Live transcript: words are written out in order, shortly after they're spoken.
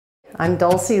I'm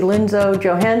Dulcie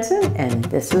Lindsoe-Johansen, and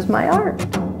this is my art.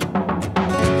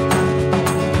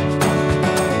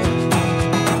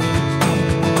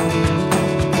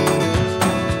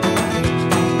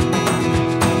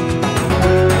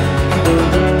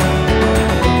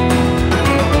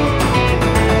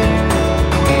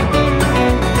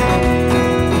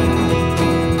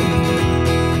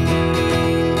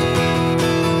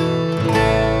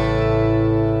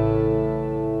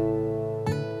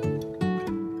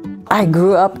 I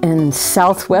grew up in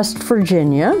Southwest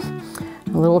Virginia,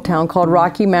 a little town called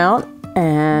Rocky Mount,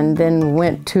 and then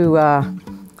went to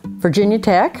Virginia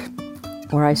Tech,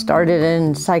 where I started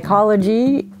in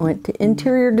psychology, went to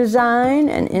interior design,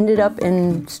 and ended up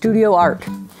in studio art.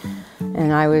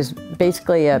 And I was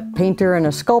basically a painter and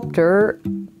a sculptor,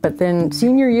 but then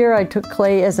senior year I took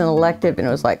clay as an elective, and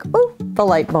it was like, oh, the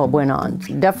light bulb went on.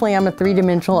 Definitely I'm a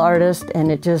three-dimensional artist,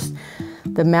 and it just,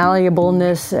 the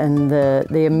malleableness and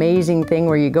the amazing thing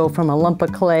where you go from a lump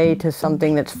of clay to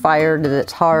something that's fired,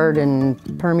 that's hard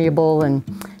and permeable, and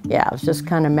yeah, it was just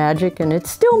kind of magic, and it's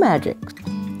still magic.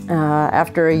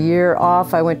 After a year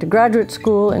off, I went to graduate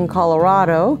school in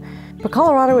Colorado, but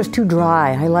Colorado was too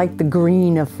dry. I liked the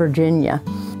green of Virginia.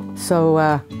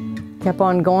 So kept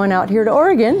on going out here to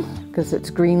Oregon, because it's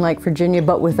green like Virginia,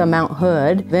 but with a Mount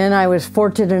Hood. Then I was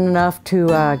fortunate enough to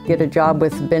get a job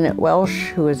with Bennett Welsh,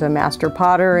 who is a master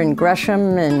potter in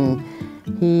Gresham, and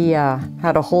he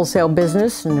had a wholesale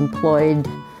business and employed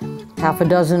half a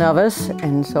dozen of us,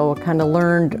 and so I kind of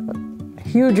learned a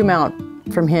huge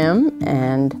amount from him,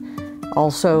 and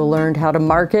also learned how to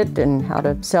market and how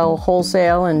to sell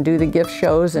wholesale and do the gift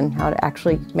shows and how to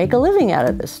actually make a living out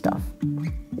of this stuff.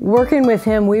 Working with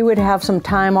him, we would have some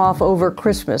time off over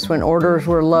Christmas when orders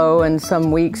were low and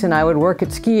some weeks, and I would work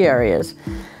at ski areas.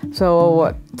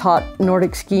 So taught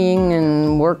Nordic skiing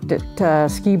and worked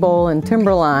at Ski Bowl and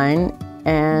Timberline,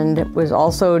 and was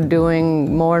also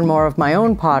doing more and more of my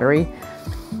own pottery.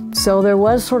 So there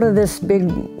was sort of this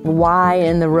big Y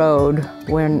in the road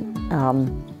when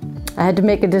I had to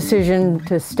make a decision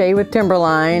to stay with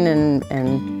Timberline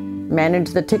and manage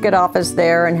the ticket office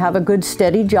there and have a good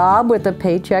steady job with a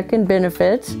paycheck and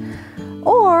benefits,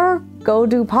 or go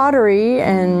do pottery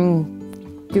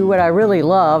and do what I really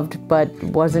loved but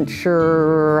wasn't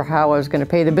sure how I was going to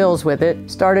pay the bills with it.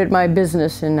 Started my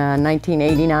business in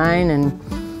 1989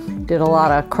 and did a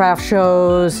lot of craft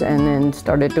shows, and then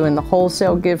started doing the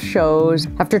wholesale gift shows.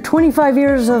 After 25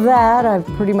 years of that, I've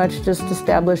pretty much just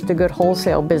established a good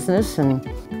wholesale business, and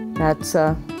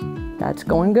that's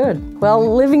going good.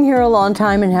 Well, living here a long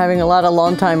time and having a lot of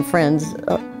longtime friends,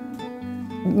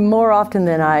 more often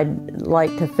than I'd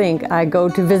like to think, I go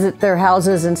to visit their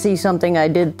houses and see something I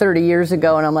did 30 years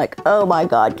ago, and I'm like, oh my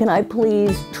God, can I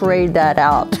please trade that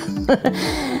out?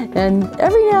 And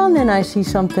every now and then I see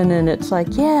something and it's like,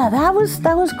 yeah, that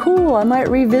was cool. I might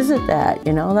revisit that,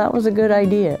 you know, that was a good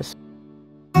idea.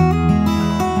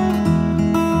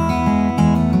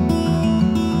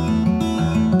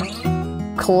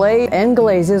 Clay and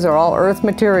glazes are all earth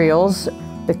materials.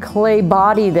 The clay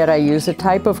body that I use, the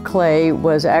type of clay,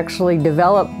 was actually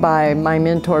developed by my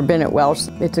mentor, Bennett Welsh.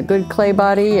 It's a good clay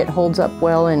body. It holds up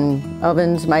well in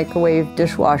ovens, microwave,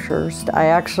 dishwashers. I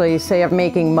actually say I'm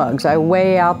making mugs. I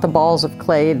weigh out the balls of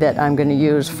clay that I'm going to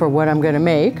use for what I'm going to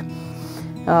make.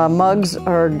 Mugs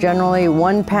are generally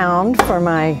 1 pound for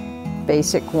my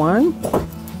basic one.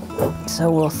 So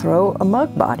we'll throw a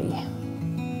mug body.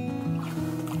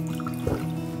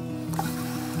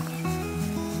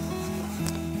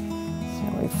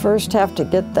 First have to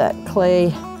get that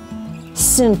clay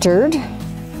centered.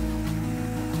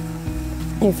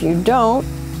 If you don't,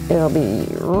 it'll be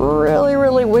really,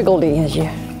 really wiggly as you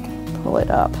pull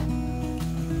it up.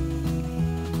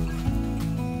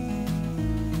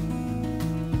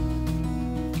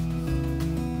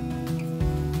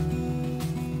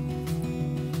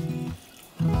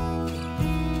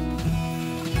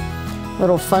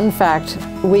 Little fun fact,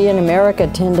 we in America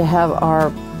tend to have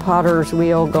our potter's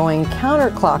wheel going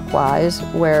counterclockwise,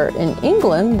 where in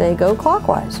England they go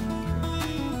clockwise.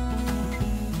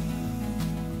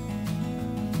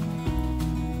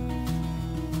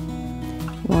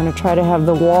 You want to try to have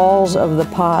the walls of the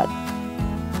pot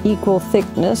equal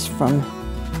thickness from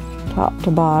top to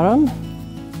bottom.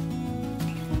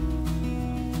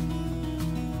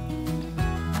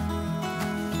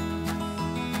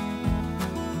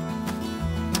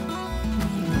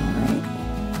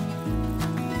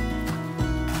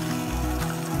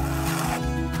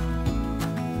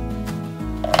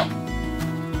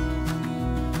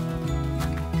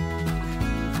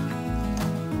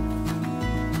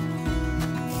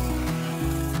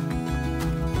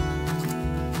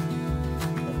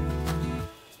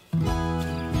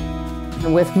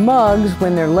 With mugs,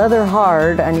 when they're leather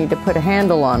hard, I need to put a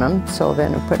handle on them. So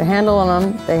then I put a handle on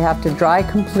them, they have to dry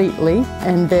completely.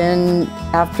 And then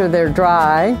after they're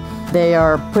dry, they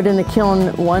are put in the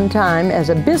kiln one time as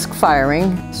a bisque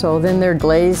firing. So then they're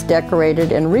glazed,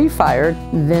 decorated, and refired.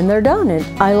 Then they're done.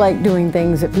 I like doing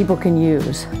things that people can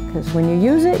use, because when you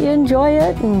use it, you enjoy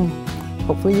it, and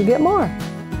hopefully you get more.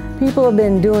 People have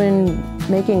been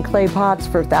making clay pots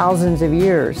for thousands of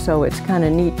years, so it's kind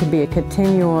of neat to be a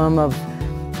continuum of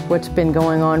what's been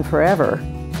going on forever.